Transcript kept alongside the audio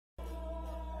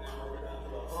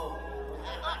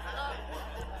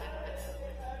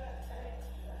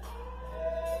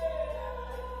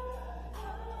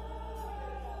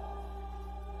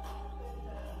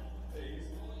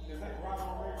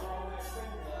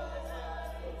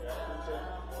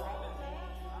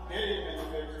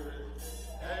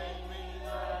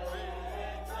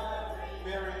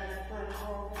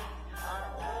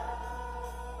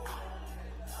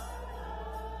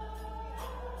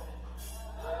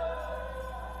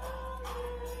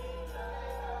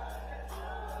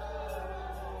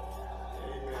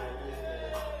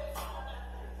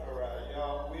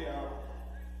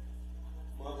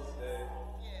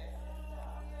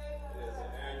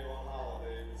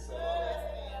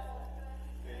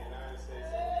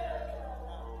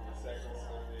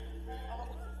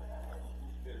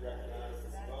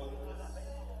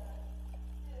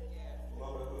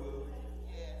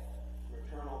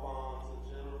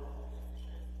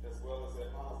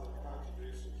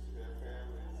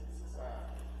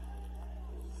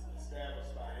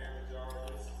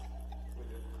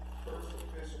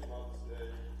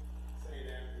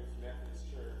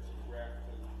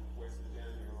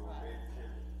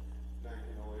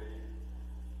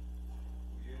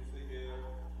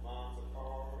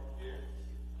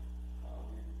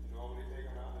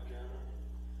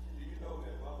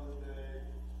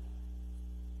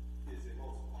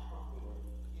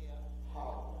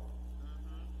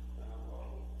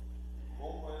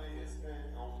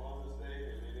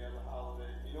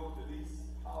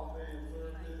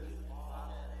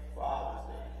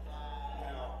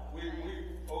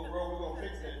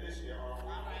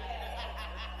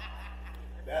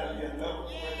That'll be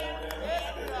enough.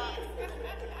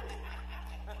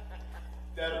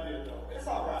 That'll be enough. It's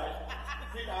all right.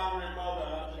 Keep honoring mother,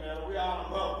 Aunt Janetta. We honor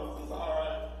mothers. It's all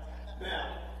right.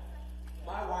 Now,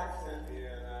 my wife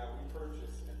Cynthia and I, we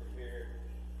purchased and prepared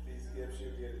these gifts.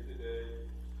 You'll get it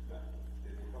today.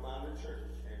 They didn't come out of the church.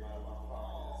 Came out of our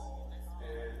pockets.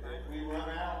 And if we run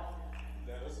out,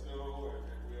 let us know, and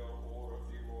we'll order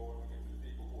a few more to give to the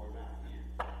people who are not here.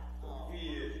 So the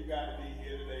key is you got to be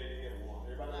here today to get one.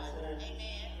 Everybody understand?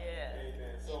 Amen. Yeah.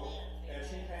 Amen. So as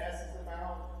she passes them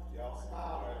out, y'all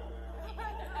smile at her now.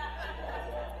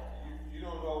 Because, you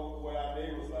don't know what our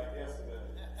day was like yesterday.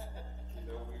 You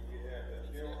know, we had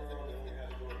the funeral, then we had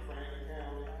to go to Franklin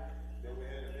County, then we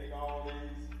had to make all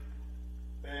these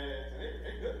bags. And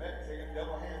they're good bags. They got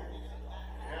double handles.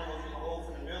 Handles you can hold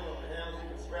from the middle, and the handles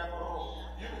you can strap on.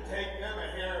 You can take them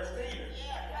at Harris Teeter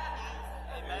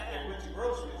and put your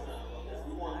groceries in them. Because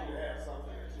we want you to have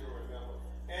something that you'll remember.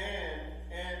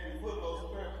 And we put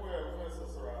those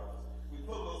we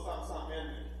put a little something in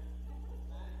there.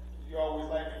 You always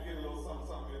like to get a little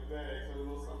something in the bag, so a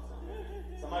little something in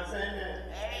there. Somebody say amen.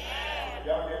 Amen.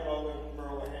 Y'all give Mother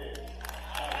Murrill a hand.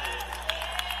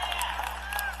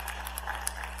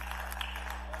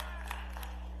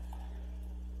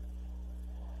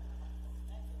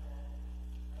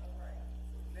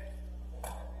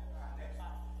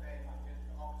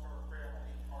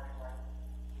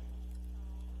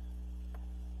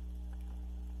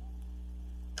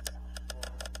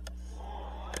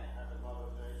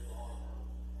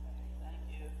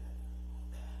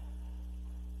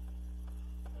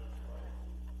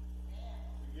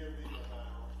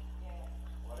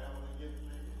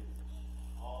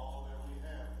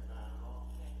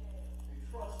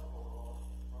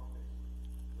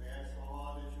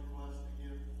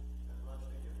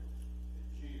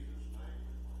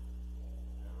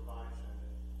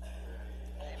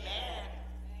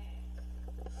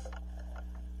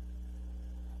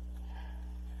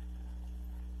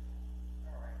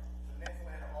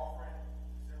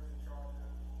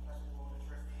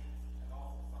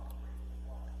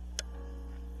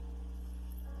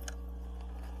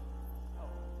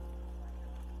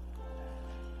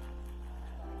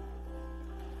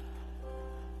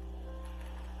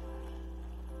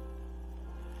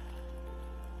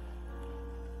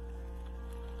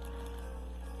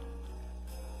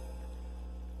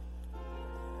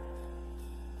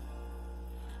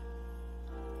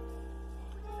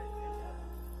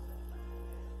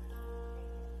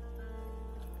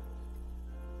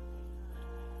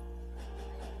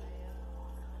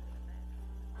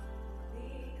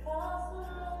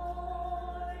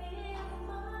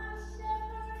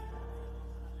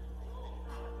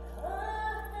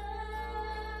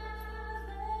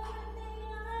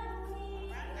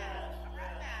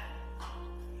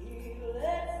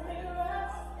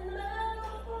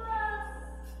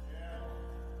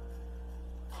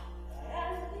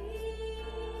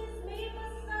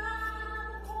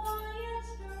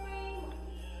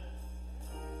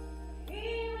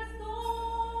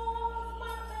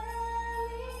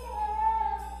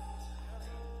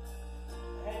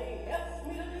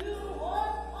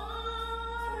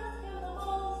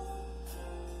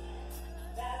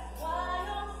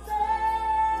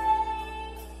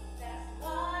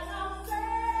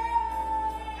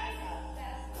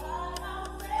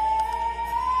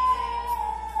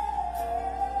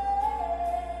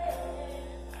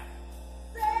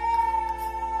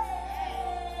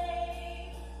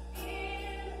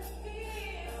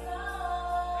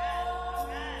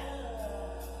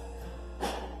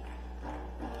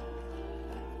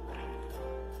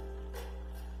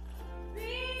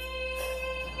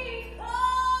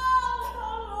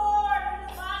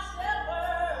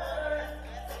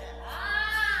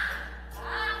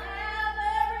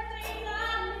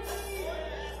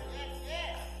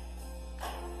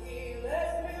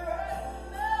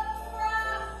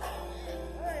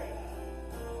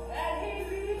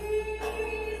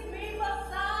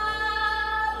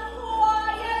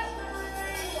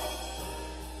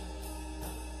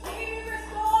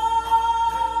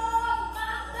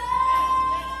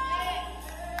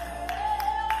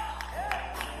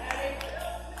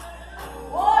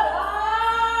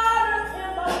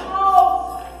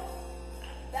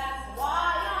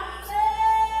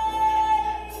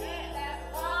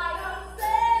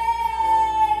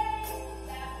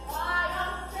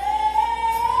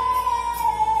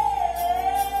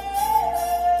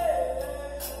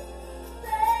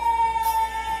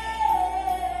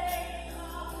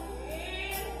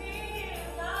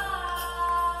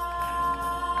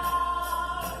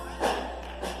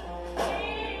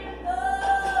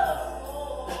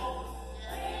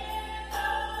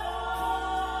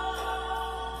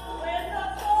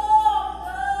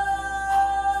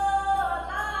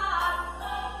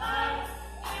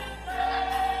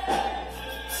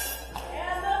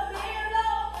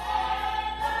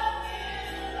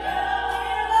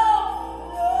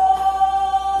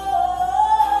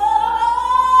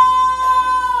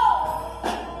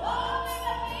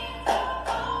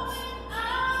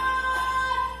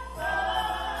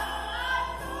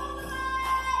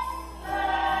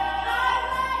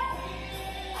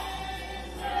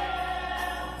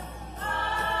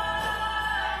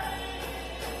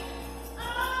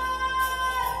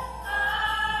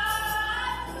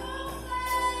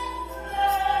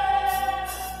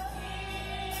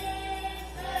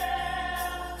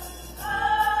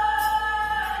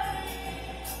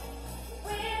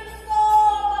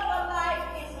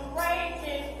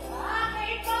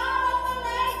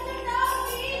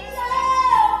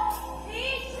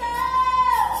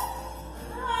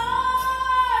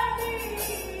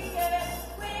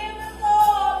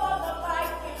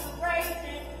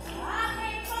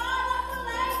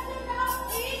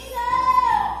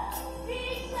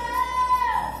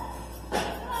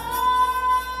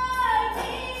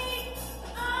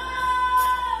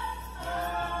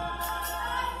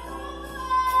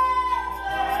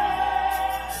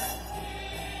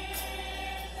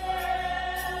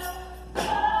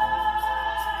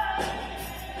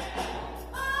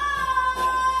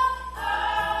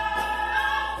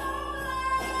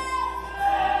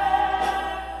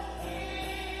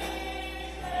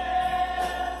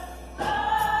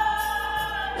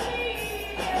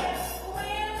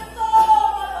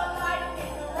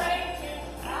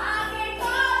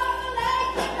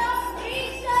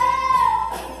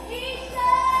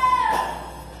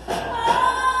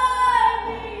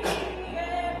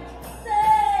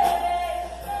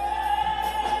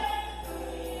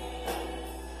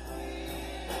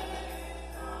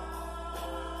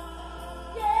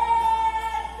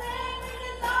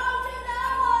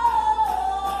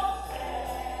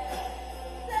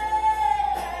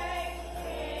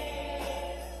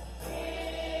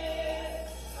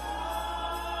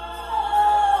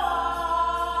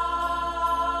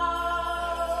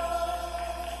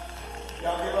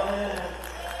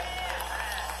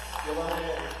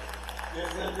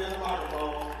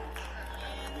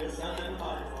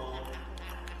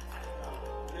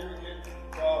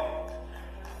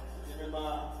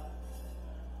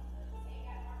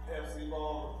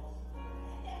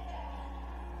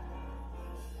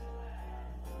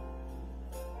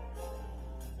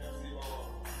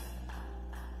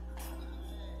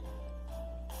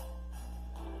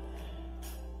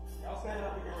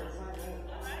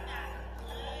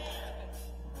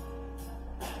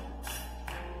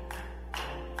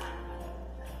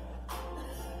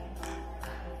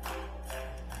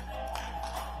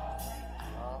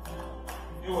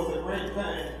 It was a great thing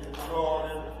that the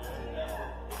Lord ever did.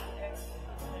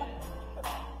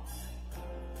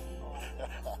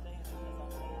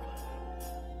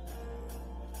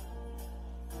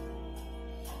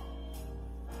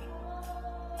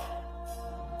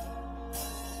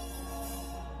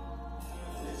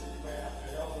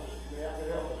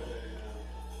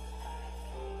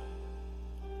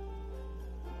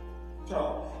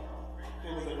 Charles,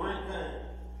 it was a great thing.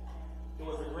 It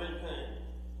was a great thing.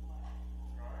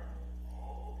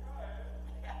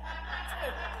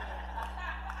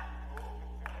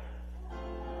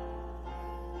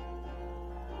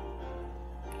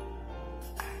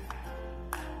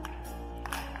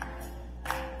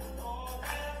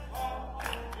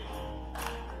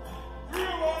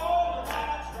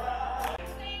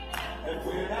 And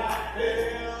when I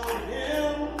failed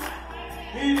him,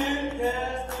 he didn't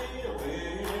cast me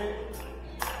away.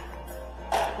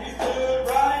 He stood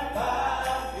right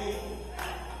by me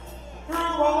through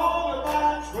all of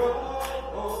my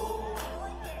troubles.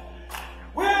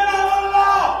 When I was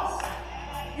lost,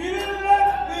 he didn't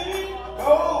let me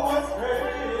go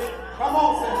astray. Come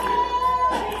on, Cynthia.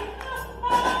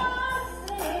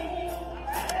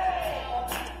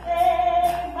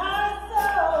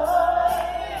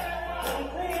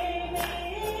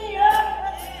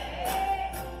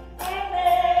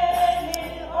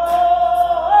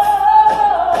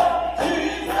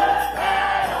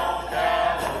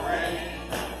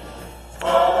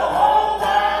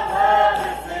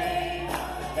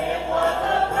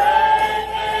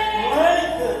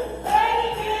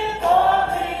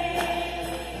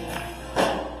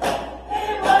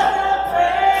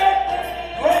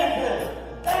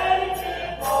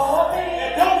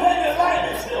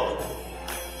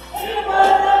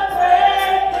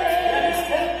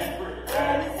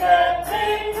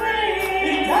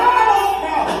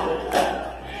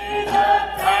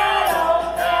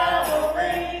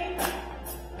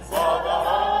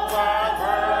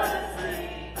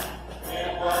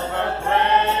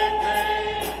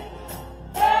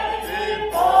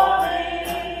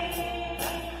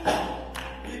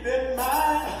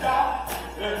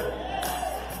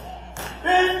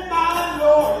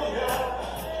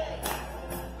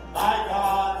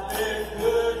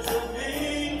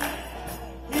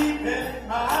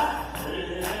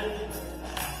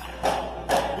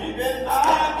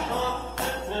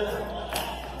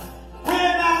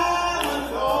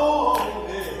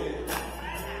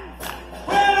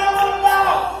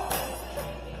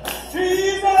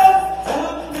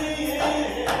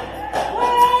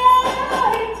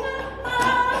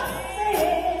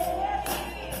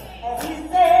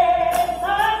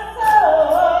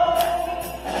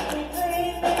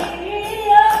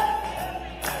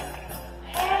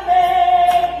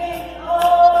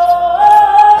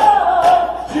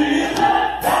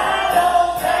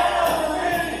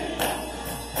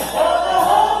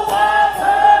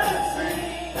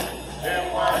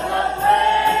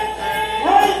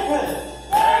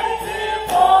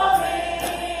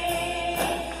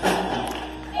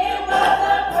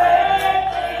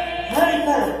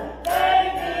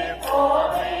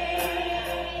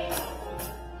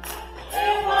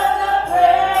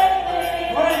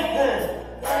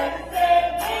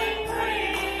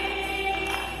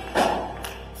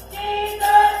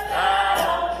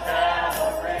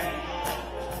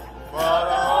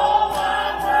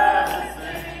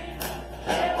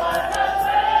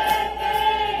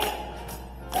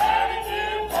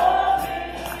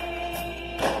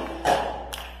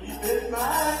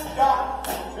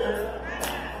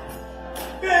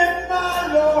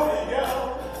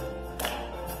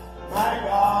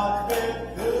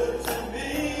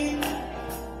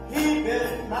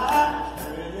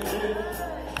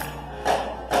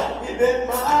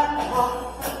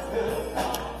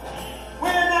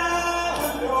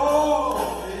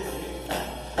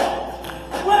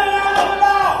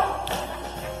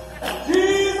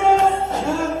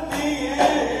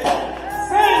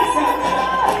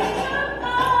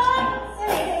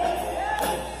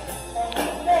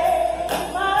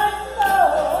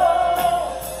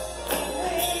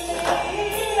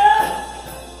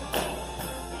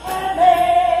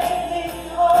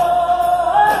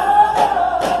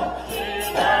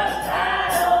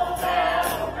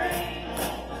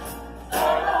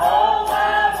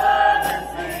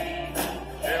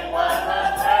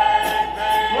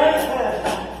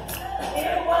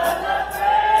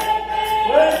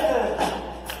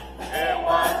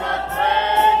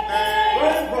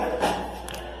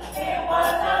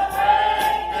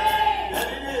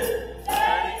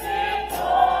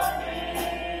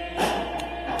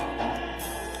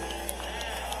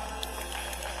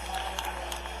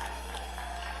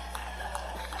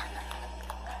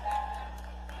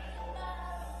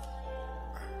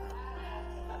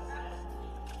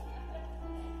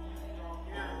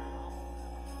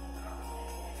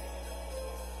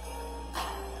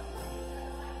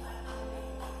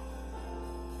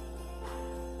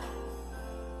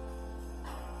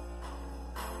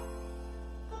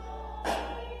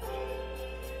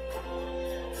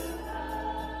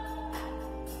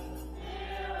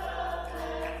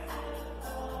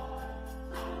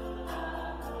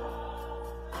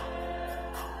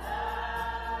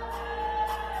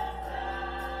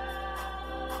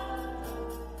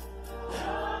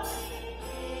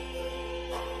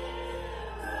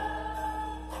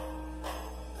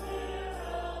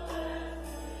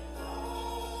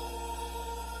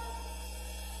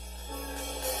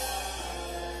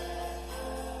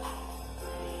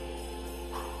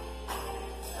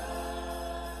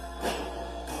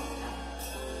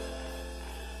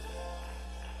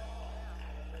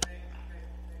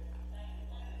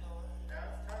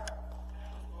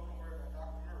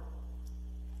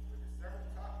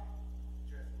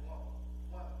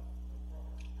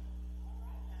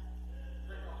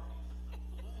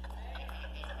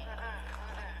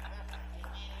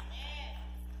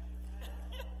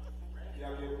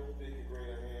 give Deacon Green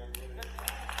a hand? Amen.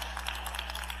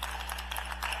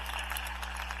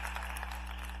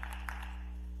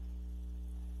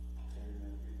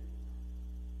 We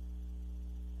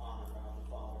honor God the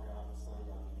Father, God the Son,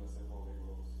 God the Blessed Holy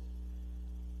Ghost,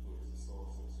 who is the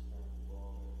source and strength of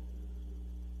all that we do.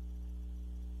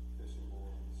 Bishop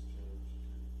Board of this church,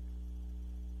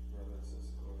 brother and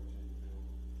sister clergy in the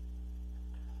building,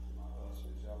 to my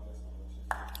ushers, y'all bless my ushers.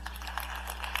 I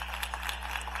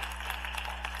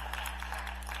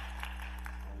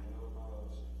love my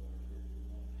ushers. I kid you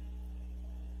not.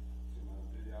 To my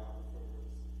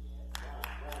videographers,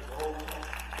 Brian, the whole thing.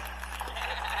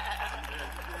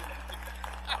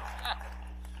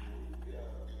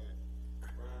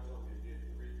 Brian told me to get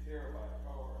 3 terabyte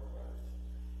cards, right?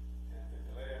 And then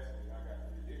the last week I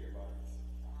got 3 gigabytes.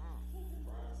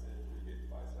 Brian said 3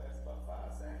 gigabytes lasts about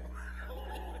 5 seconds.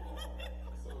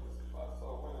 So this is about, so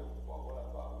when I bought what I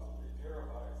thought was 3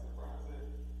 terabytes, and Brian said,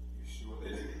 "You sure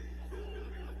did it?"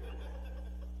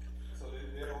 So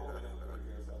they opened up pretty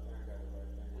good, so I think I got the right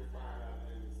thing. We're fine out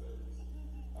there in the service.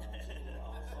 To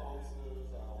our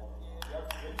songsters,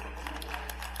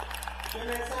 Give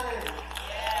me a sign.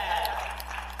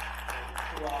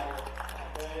 To our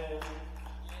band,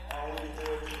 all we do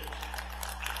is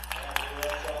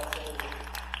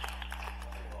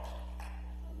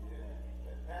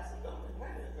Pastor Duncan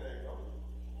played that thing, don't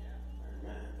he?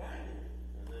 Amen. Thank you.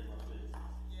 In the name of Jesus.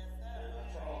 And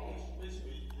Charles, wish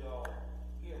me y'all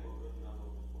give him a good number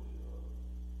before you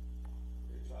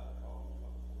they try to call me a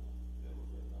couple times. Give him a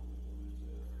good number before you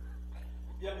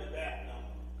give me that number.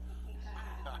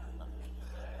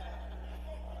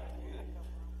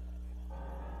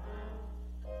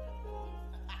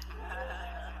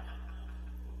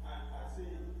 I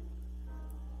see.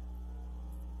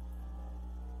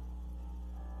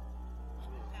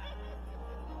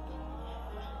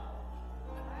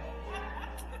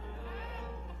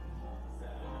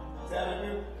 Is that a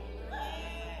new?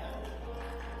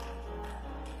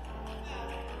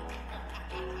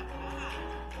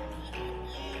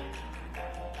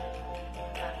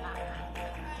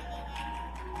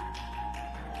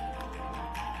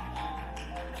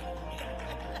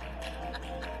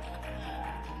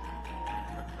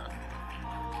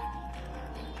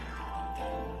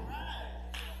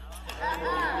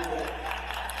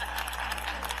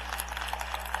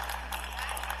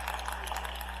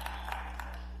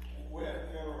 We had a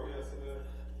funeral yesterday,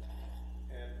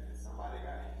 and somebody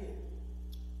got hit,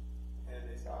 and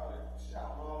they started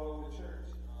shouting all over the church.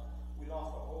 We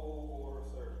lost the whole order of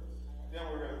service. Then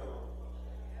we were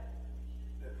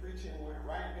the preaching went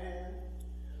right then.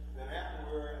 Then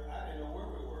afterward, I didn't know where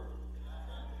we were.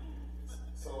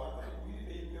 So I think we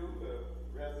didn't do the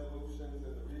resolutions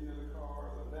and the reading of the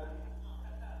cards or nothing.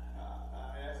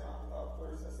 I asked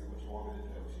first, I said, "What you want me to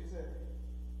do?" She said,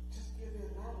 "Just give the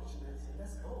acknowledgments and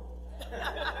let's go."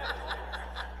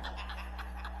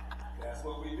 That's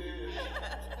what we did.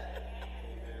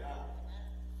 And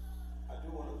I do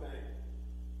want to thank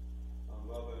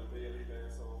Mother and Bailey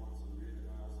dance on to the reading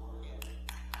of God's word.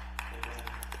 Amen.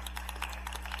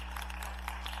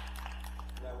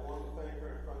 And I want to thank her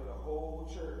in front of the whole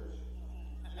church.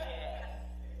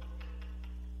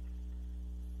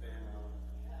 And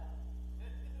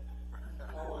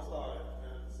I want to start at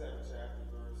the 7th chapter,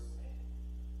 verse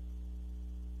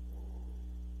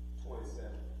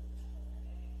 27.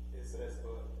 It says,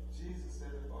 "But Jesus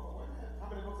said to Paul," wait a minute, how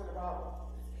many books in the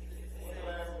Bible? What's the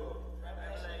last book?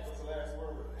 What's the last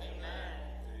word? Amen.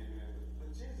 Amen. But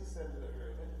Jesus said to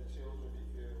her, "Let the children be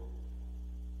filled,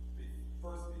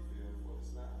 first be filled, for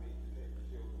it's not meet to take the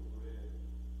children's bread,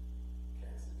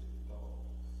 cast it to the dogs."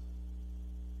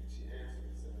 And she answered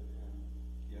and said to him,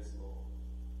 "Yes, Lord,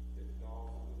 if the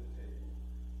dogs under the table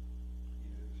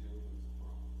eat of the children's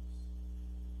crumbs."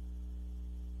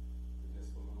 And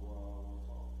just for a little while, I want to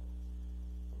talk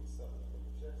from the subject of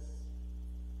just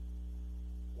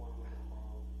one little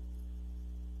crumb.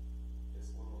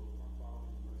 Just one little crumb.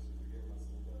 Father, in mercy, forgive us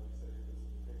and love us, save us,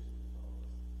 and patience with us.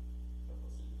 Help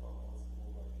us to talk us more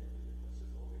like Your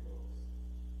precious Holy Ghost,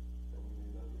 that we may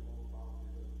love You more, Father,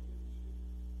 that we please You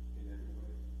in every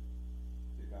way.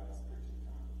 Dear God, it's preaching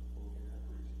time. Before we can have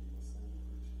preaching, you must send the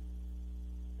preaching.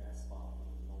 Ask Father,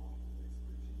 the Lord, the next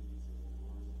preaching, so that the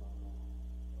words of our mouth,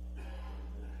 the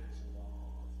meditation of our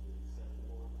hearts be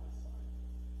acceptable in Thy sight.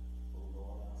 O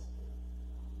Lord, our strength and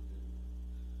our redeemer.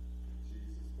 In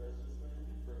Jesus' precious name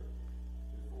we pray.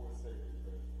 Before it's sake we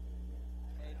pray.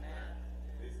 Amen.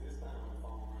 This time on the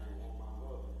phone, I want my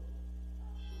mother,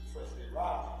 Trustee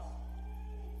Rogers.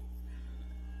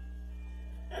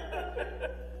 Amen.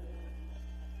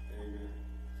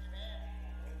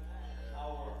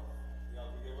 Y'all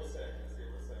can give us a second. Let's give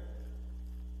her a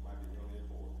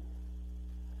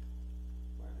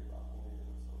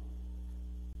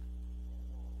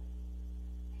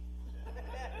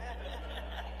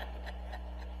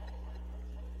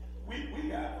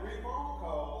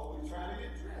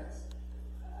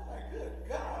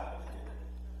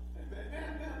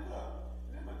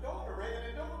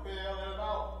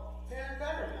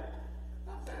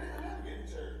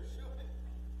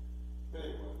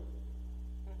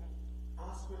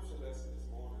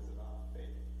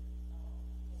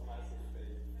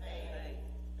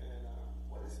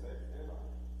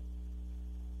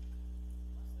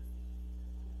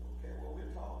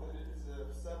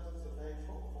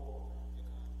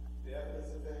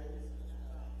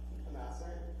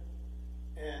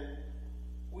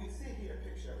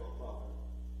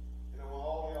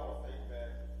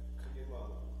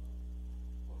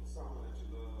someone that you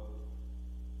love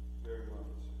very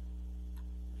much.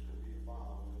 Which could be a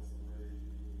father that's raised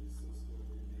you, your sister,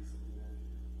 your niece, and your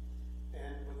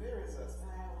nephew. But there is a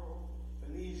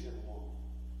Syro-Phoenician woman,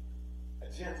 a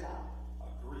Gentile, a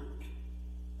Greek,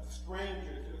 a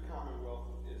stranger to the commonwealth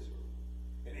of Israel,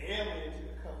 an alien to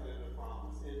the covenant of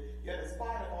promise. Yet in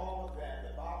spite of all of that,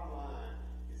 the bottom line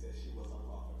is that she was a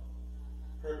mother.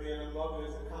 Her being a mother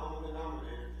is a common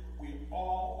denominator. We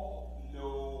all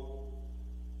know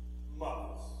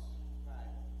mothers.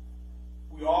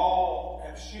 We all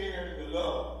have shared the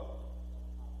love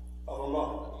of a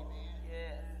mother.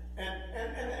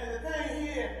 And the thing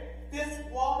here, this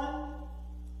woman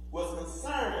was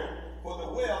concerned for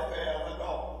the welfare of her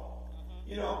daughter.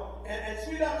 You know, and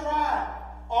she done tried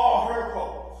all her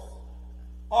folks,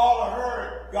 all of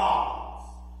her gods,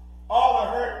 all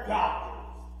of her doctors,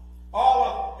 all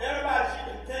of everybody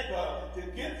she could think of to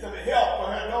get some help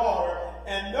for her daughter,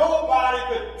 and nobody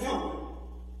could do it.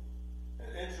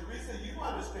 And Teresa, you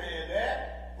understand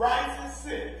that. Bryce is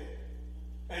sick,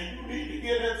 and you need to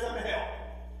give him some help.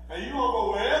 And you're going to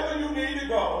go wherever you need to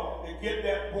go to get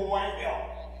that boy help.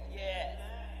 Yeah.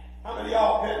 How many of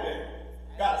y'all been there?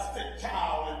 Got a sick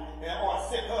child or a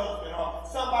sick husband or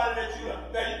somebody that you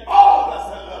love. All of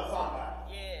us have loved somebody.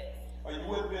 Yeah. Or you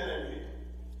wouldn't have been in here.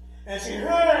 And she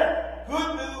heard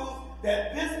good news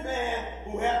that this man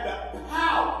who had the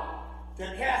power to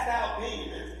cast out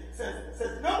demons,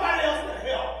 since nobody else could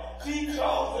help, she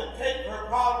chose to take her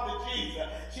problem to Jesus.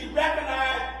 She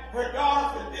recognized her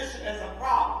daughter's condition as a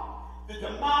problem. The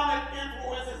demonic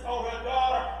influences on her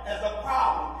daughter as a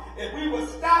problem. If we would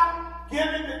stop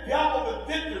giving the devil the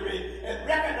victory and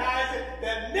recognizing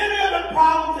that many of the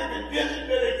problems and conditions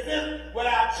that exist with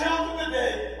our children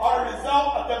today are a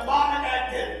result of demonic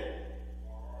activity.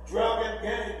 Drug and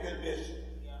gang condition.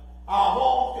 Our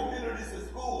home communities and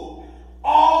schools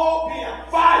all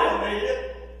being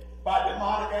violated by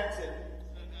demonic activity.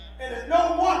 And it's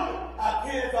no wonder our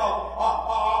kids are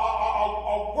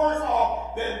worse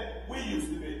off than we used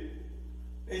to be.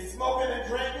 They smoking and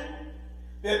drinking.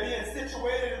 They're being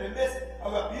situated in the midst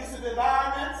of abusive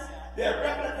environments. They're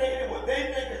replicating what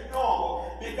they think is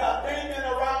normal because they've been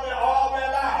around it all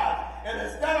their lives. And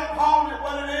instead of calling it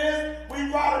what it is, we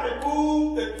try to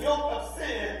remove the guilt of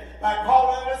sin by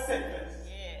calling it a sickness.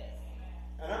 Yes.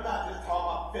 And I'm not just talking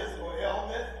about physical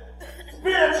ailments,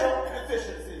 spiritual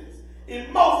deficiencies,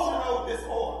 emotional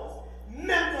disorders,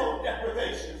 mental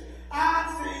deprivations.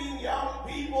 I've seen young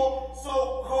people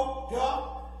so coked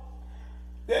up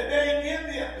that they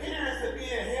give the appearance of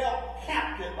being held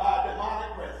captive by a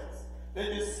demonic presence. They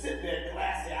just sit there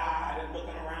glassy-eyed and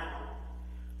looking around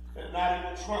and not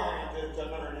even trying to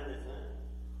learn anything.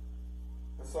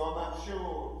 And so I'm not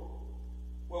sure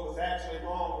what was actually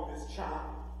wrong with this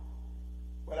child.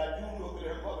 But I do know that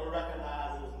her mother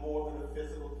recognized it was more than a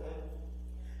physical thing.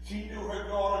 She knew her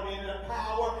daughter needed a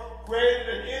power greater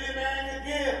than any man could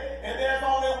give. And there's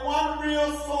only one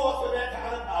real source of that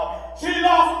kind of power. She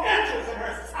lost interest in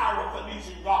her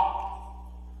Syro-Phoenician God.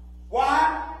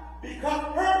 Why?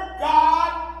 Because her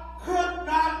God could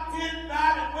not, did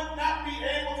not, and would not be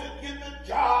able to get the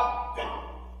job done.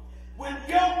 When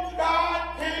your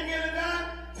God can't get it done,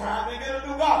 time to get a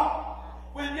new God.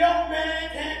 When your man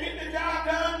can't get the job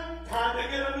done, time to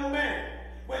get a new man.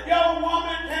 When your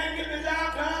woman can't get the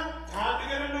job done, time to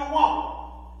get a new woman.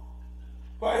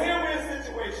 But here we're in a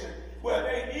situation where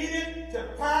they needed to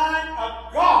find a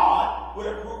God with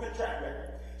a proven track record.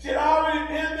 She had already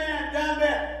been there and done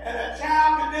that, and her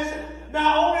child condition,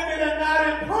 not only did it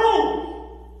not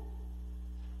improve,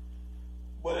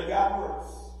 but it got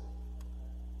worse.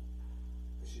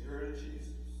 She heard of Jesus,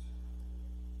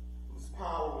 whose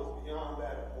power was beyond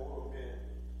that of mortal men.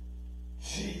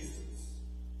 Jesus,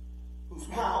 whose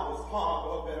power was far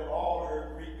above that of all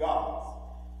her Greek gods.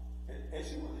 And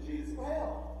she went to Jesus for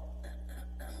help.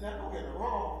 Now, don't get me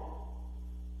wrong.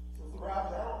 Sister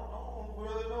Robbie, I don't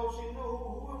really know if she knew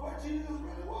what Jesus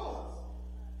really was.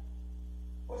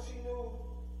 But she knew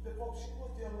the folks she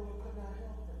was dealing with could not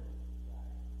help her.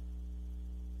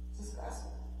 It's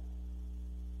disgusting.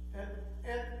 And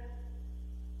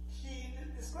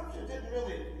the scripture didn't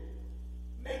really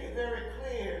make it very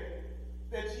clear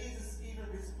that Jesus even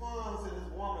responds to this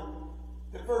woman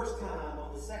the first time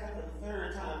or the second or the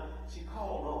third time she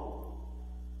called on him.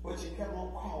 But she kept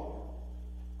on calling,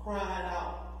 crying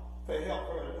out for help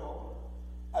for her daughter,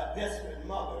 a desperate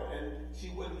mother, and she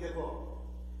wouldn't give up.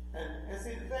 And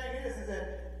see, the thing is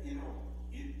that,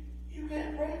 you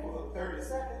can't pray for 30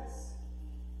 seconds.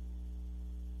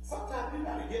 Sometimes you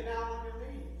got to get down on your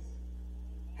knees,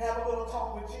 have a little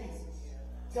talk with Jesus,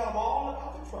 tell him all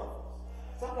about the troubles.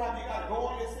 Sometimes you got to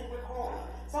go in your secret corner.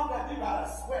 Sometimes you got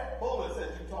to sweat bullets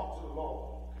as you talk to the Lord.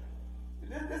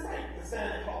 This ain't the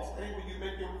Santa Claus thing where you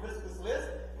make your Christmas list,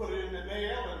 put it in the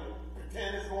mail, and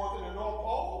pretend it's going to the North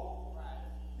Pole. Right.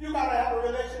 You got to have a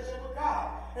relationship with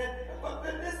God. But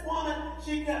this woman,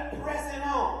 she kept pressing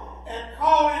on and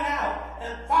calling out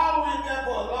and following them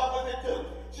for as long as it took.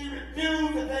 She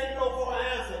refused to take no for an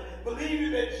answer,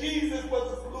 believing that Jesus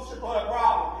was the solution for her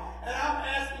problem. And I'm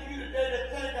asking you today to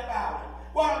think about it.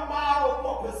 What a model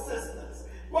for persistence.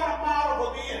 What a model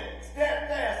for being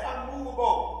steadfast,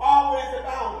 unmovable, always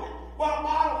abounding. What a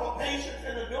model for patience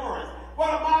and endurance. What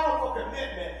a model for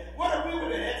commitment. What if we were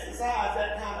to exercise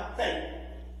that kind of faith?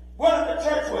 What if the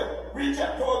church would reach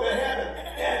up toward the heaven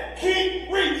and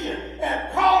keep reaching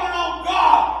and calling on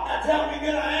God until we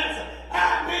get an answer?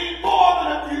 I need more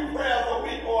than a few prayers a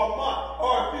week or a month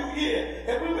or a few years.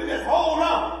 If we would just hold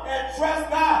on and trust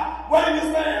God. What are you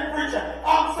saying, preacher?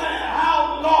 I'm saying,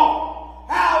 how long?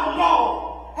 How long?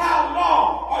 How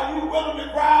long are you willing to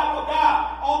cry out for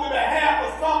God on the behalf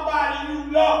of somebody you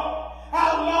love?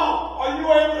 How long are you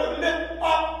able to lift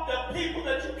up the people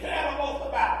that you care the most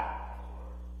about?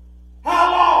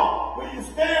 How long will you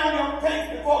stay on your face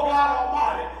before God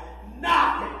Almighty,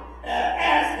 knocking and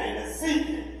asking and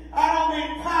seeking? I don't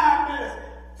mean 5 minutes,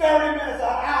 30 minutes, an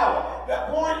hour. The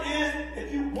point is,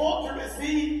 if you want to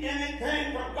receive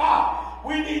anything from God,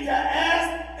 we need to ask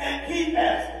and keep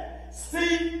asking.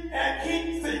 Seek and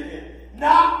keep seeking.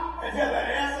 Knock until the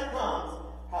answer comes,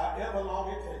 however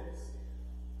long it takes.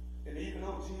 And even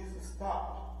though Jesus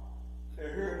stopped and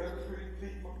heard her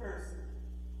plea for mercy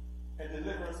and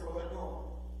deliverance for her daughter,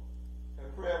 her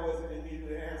prayer wasn't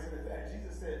immediately answered. In fact,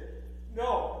 Jesus said,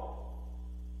 no,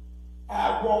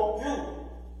 I won't do it.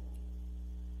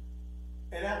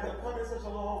 And after coming such a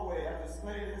long way, after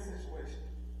explaining the situation,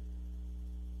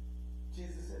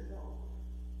 Jesus said no.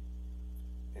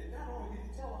 And not only did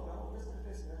he tell her no, listen to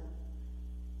this now.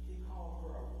 He called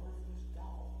her a worthless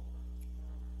dog.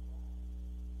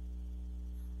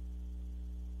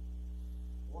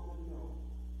 Woman, no.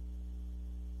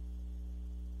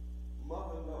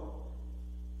 Mother, no.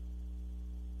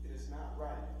 It is not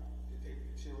right to take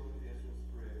the children of Israel's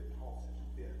bread and toss it to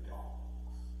their dogs.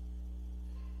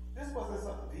 This wasn't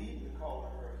some demon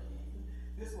calling her a heathen.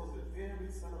 This was the very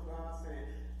Son of God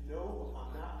saying, no,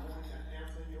 I'm not going to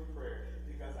answer your prayer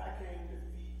because I came to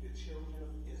feed the children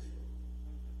of Israel,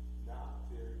 not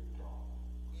their dogs.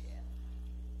 Yeah.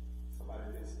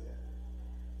 Somebody missed that.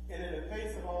 And in the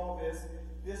face of all this,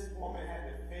 this woman had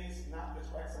to face not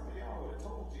just like some of y'all would have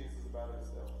told Jesus about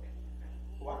himself.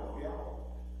 Well, I know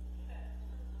y'all.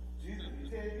 Jesus, he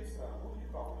tell you something. Who you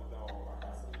calling a dog? I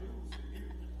got some news for you.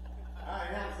 I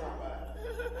am somebody.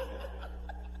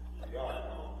 Y'all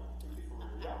know.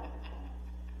 Y'all.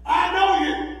 I know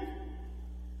you.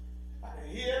 I can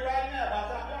hear it right now. By the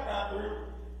time y'all got through,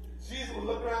 Jesus was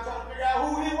looking around trying to figure out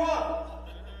who he was.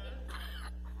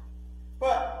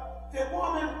 But the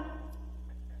woman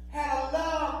had a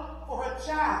love for her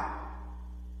child.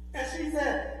 And she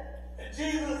said,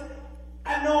 Jesus,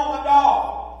 I know I'm a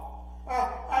dog.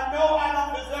 I know I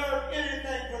don't deserve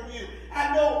anything from you.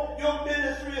 I know your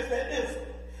ministry is the instant.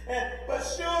 But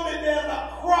surely there's a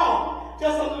crumb,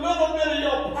 just a little bit of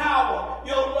your power,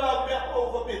 your love left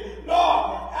over me.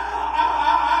 Lord,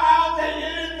 I'll take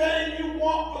anything you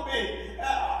want for me.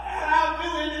 And I'll do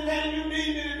anything you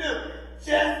need me to do.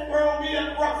 Just throw me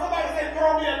a crumb. Somebody say,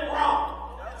 throw me a crumb.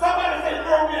 Somebody say,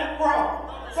 throw me a crumb.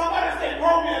 Somebody say,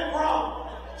 throw me a crumb.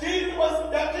 She was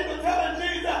telling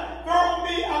Jesus, throw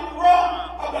me a crumb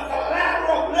of the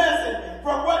collateral blessing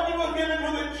from what you were giving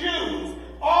to the Jews.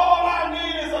 All I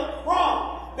need is a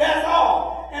crumb. That's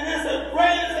all. And it's the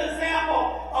greatest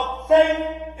example of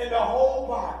faith in the whole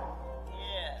Bible.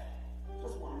 Yeah.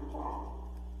 Just one crumb.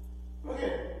 Look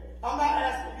here. I'm not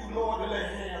asking you, Lord, to lay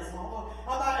hands on her.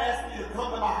 I'm not asking you to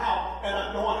come to my house and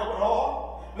anoint her with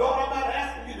oil. Lord, I'm not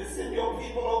asking you to send your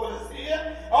people over to see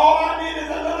it. All I need is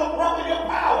a little crumb of your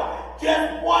power.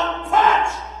 Just one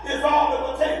touch is all it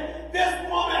will take. This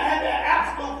woman had the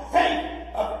absolute faith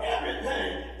of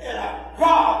everything in a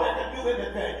God that can do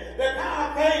anything. The kind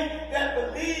of faith that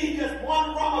believed just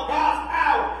one crumb of God's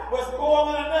power was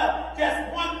more than enough.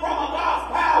 Just one crumb of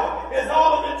God's power is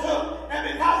all it took. And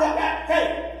because of that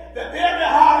faith, the very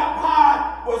heart of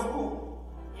God was moved.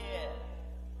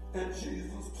 Yeah. And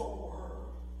Jesus told her,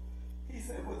 he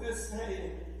said, with this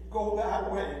saying, go thy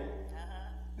way.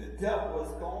 The devil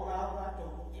is gone out of thy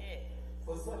door. Yeah.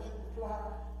 For such a reply,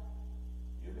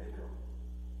 you may go.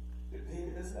 The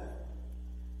demon is left.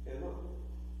 And look,